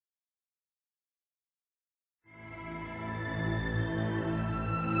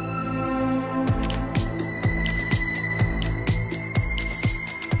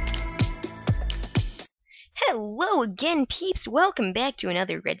Hello again, peeps! Welcome back to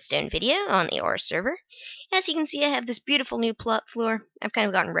another Redstone video on the OR server. As you can see, I have this beautiful new plot floor. I've kind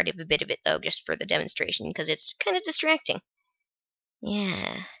of gotten rid of a bit of it, though, just for the demonstration, because it's kind of distracting.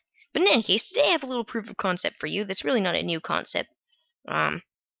 Yeah. But in any case, today I have a little proof of concept for you that's really not a new concept.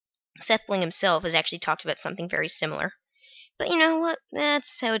 SethBling himself has actually talked about something very similar. But you know what?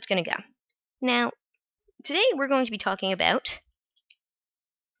 That's how it's going to go. Now, today we're going to be talking about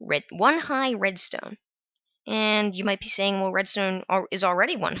one high redstone. And you might be saying, well, redstone is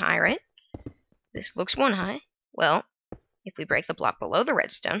already one high, right? This looks one high. Well, if we break the block below the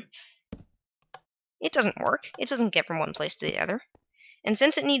redstone, it doesn't work. It doesn't get from one place to the other. And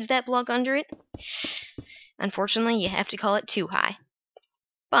since it needs that block under it, unfortunately, you have to call it too high.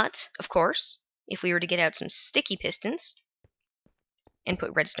 But, of course, if we were to get out some sticky pistons and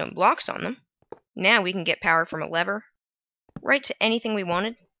put redstone blocks on them, now we can get power from a lever right to anything we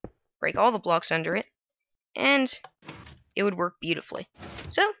wanted, break all the blocks under it, and it would work beautifully.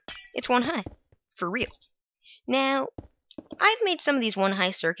 So, it's one high. For real. Now, I've made some of these one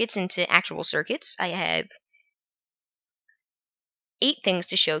high circuits into actual circuits. I have 8 things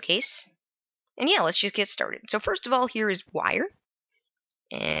to showcase. And yeah, let's just get started. So first of all, here is wire.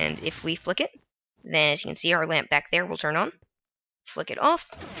 And if we flick it, then as you can see, our lamp back there will turn on. Flick it off,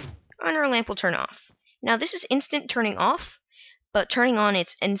 and our lamp will turn off. Now, this is instant turning off, but turning on,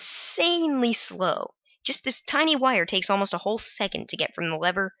 it's insanely slow. Just this tiny wire takes almost a whole second to get from the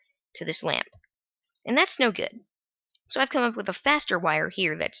lever to this lamp. And that's no good. So I've come up with a faster wire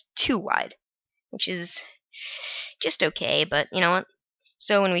here that's too wide, which is just okay, but you know what?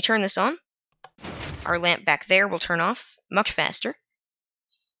 So when we turn this on, our lamp back there will turn off much faster,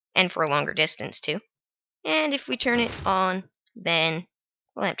 and for a longer distance too. And if we turn it on, then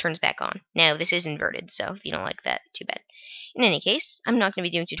the lamp turns back on. Now, this is inverted, so if you don't like that, too bad. In any case, I'm not going to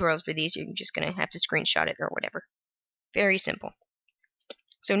be doing tutorials for these. You're just going to have to screenshot it or whatever. Very simple.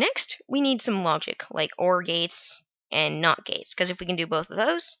 So next, we need some logic, like OR gates and NOT gates, because if we can do both of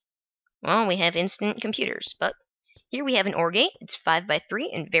those, well, we have instant computers. But here we have an OR gate. It's 5 by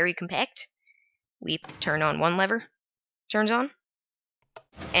 3 and very compact. We turn on one lever, turns on,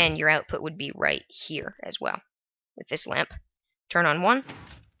 and your output would be right here as well with this lamp. Turn on one,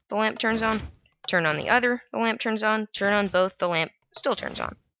 the lamp turns on. Turn on the other, the lamp turns on. Turn on both, the lamp still turns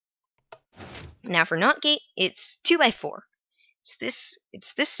on. Now for NOT gate, it's 2 by 4. It's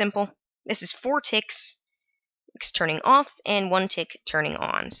this simple. This is 4 ticks turning off and 1 tick turning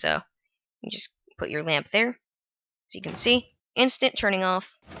on. So you just put your lamp there. As you can see, instant turning off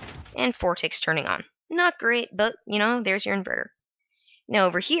and 4 ticks turning on. Not great, but you know, there's your inverter. Now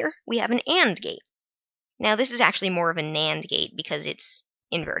over here, we have an AND gate. Now this is actually more of a NAND gate because it's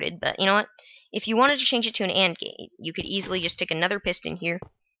inverted, but you know what? If you wanted to change it to an AND gate, you could easily just stick another piston here,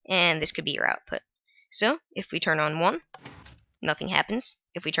 and this could be your output. So, if we turn on one, nothing happens.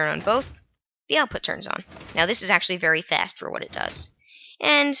 If we turn on both, the output turns on. Now this is actually very fast for what it does.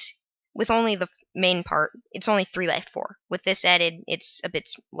 And with only the main part, it's only 3 by 4. With this added, it's a bit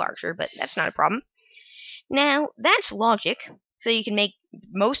larger, but that's not a problem. Now, that's logic, so you can make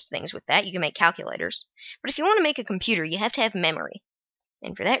most things with that. You can make calculators. But if you want to make a computer, you have to have memory.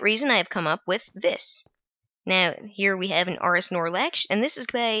 And for that reason, I have come up with this. Now, here we have an RS NOR latch, and this is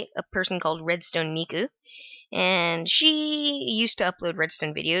by a person called Redstone Miku. And she used to upload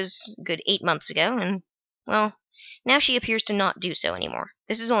Redstone videos a good 8 months ago, and, well, now she appears to not do so anymore.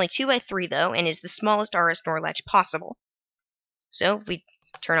 This is only 2 by 3, though, and is the smallest RS NOR latch possible. So, if we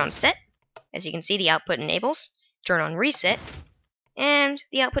turn on set, as you can see, the output enables. Turn on reset, and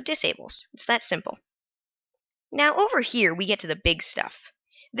the output disables. It's that simple. Now, over here, we get to the big stuff.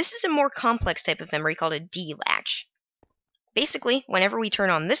 This is a more complex type of memory called a D-latch. Basically, whenever we turn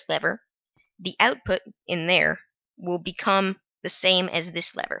on this lever, the output in there will become the same as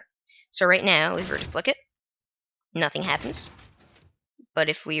this lever. So right now, if we were to flick it, nothing happens. But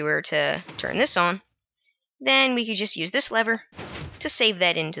if we were to turn this on, then we could just use this lever to save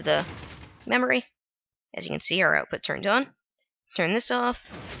that into the memory. As you can see, our output turned on. Turn this off,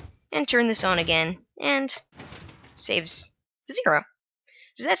 and turn this on again, and saves 0.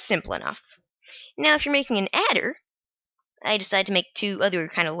 So that's simple enough. Now, if you're making an adder, I decided to make 2 other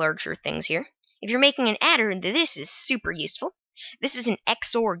kind of larger things here. If you're making an adder, this is super useful. This is an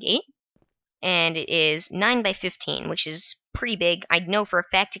XOR gate, and it is 9 by 15, which is pretty big. I know for a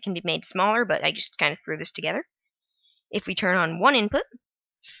fact it can be made smaller, but I just kind of threw this together. If we turn on one input,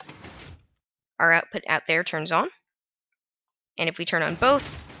 our output out there turns on. And if we turn on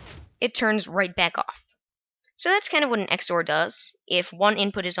both, it turns right back off. So that's kind of what an XOR does. If one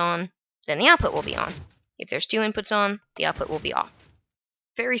input is on, then the output will be on. If there's 2 inputs on, the output will be off.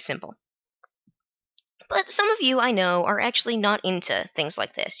 Very simple. But some of you, I know, are actually not into things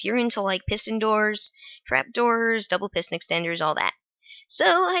like this. You're into, like, piston doors, trap doors, double piston extenders, all that. So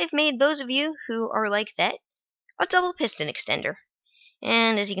I've made those of you who are like that a double piston extender.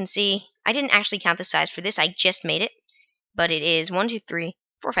 And as you can see, I didn't actually count the size for this, I just made it. But it is 1, 2, 3,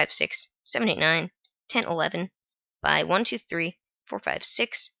 4, 5, 6, 7, 8, 9, 10, 11 by 1, 2, 3, 4, 5,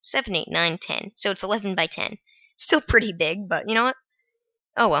 6, 7, 8, 9, 10. So it's 11 by 10. Still pretty big, but you know what?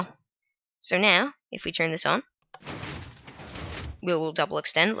 Oh well. So now, if we turn this on, we will double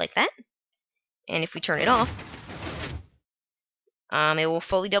extend like that. And if we turn it off, it will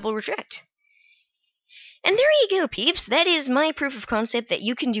fully double retract. And there you go, peeps. That is my proof of concept that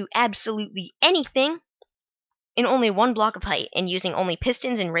you can do absolutely anything in only one block of height and using only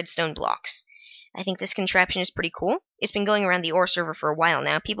pistons and redstone blocks. I think this contraption is pretty cool. It's been going around the ore server for a while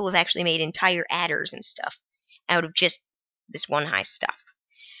now. People have actually made entire adders and stuff out of just this one high stuff.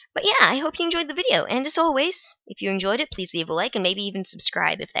 But yeah, I hope you enjoyed the video, and as always, if you enjoyed it, please leave a like and maybe even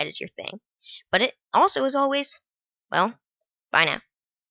subscribe if that is your thing. But it also, as always, well, bye now.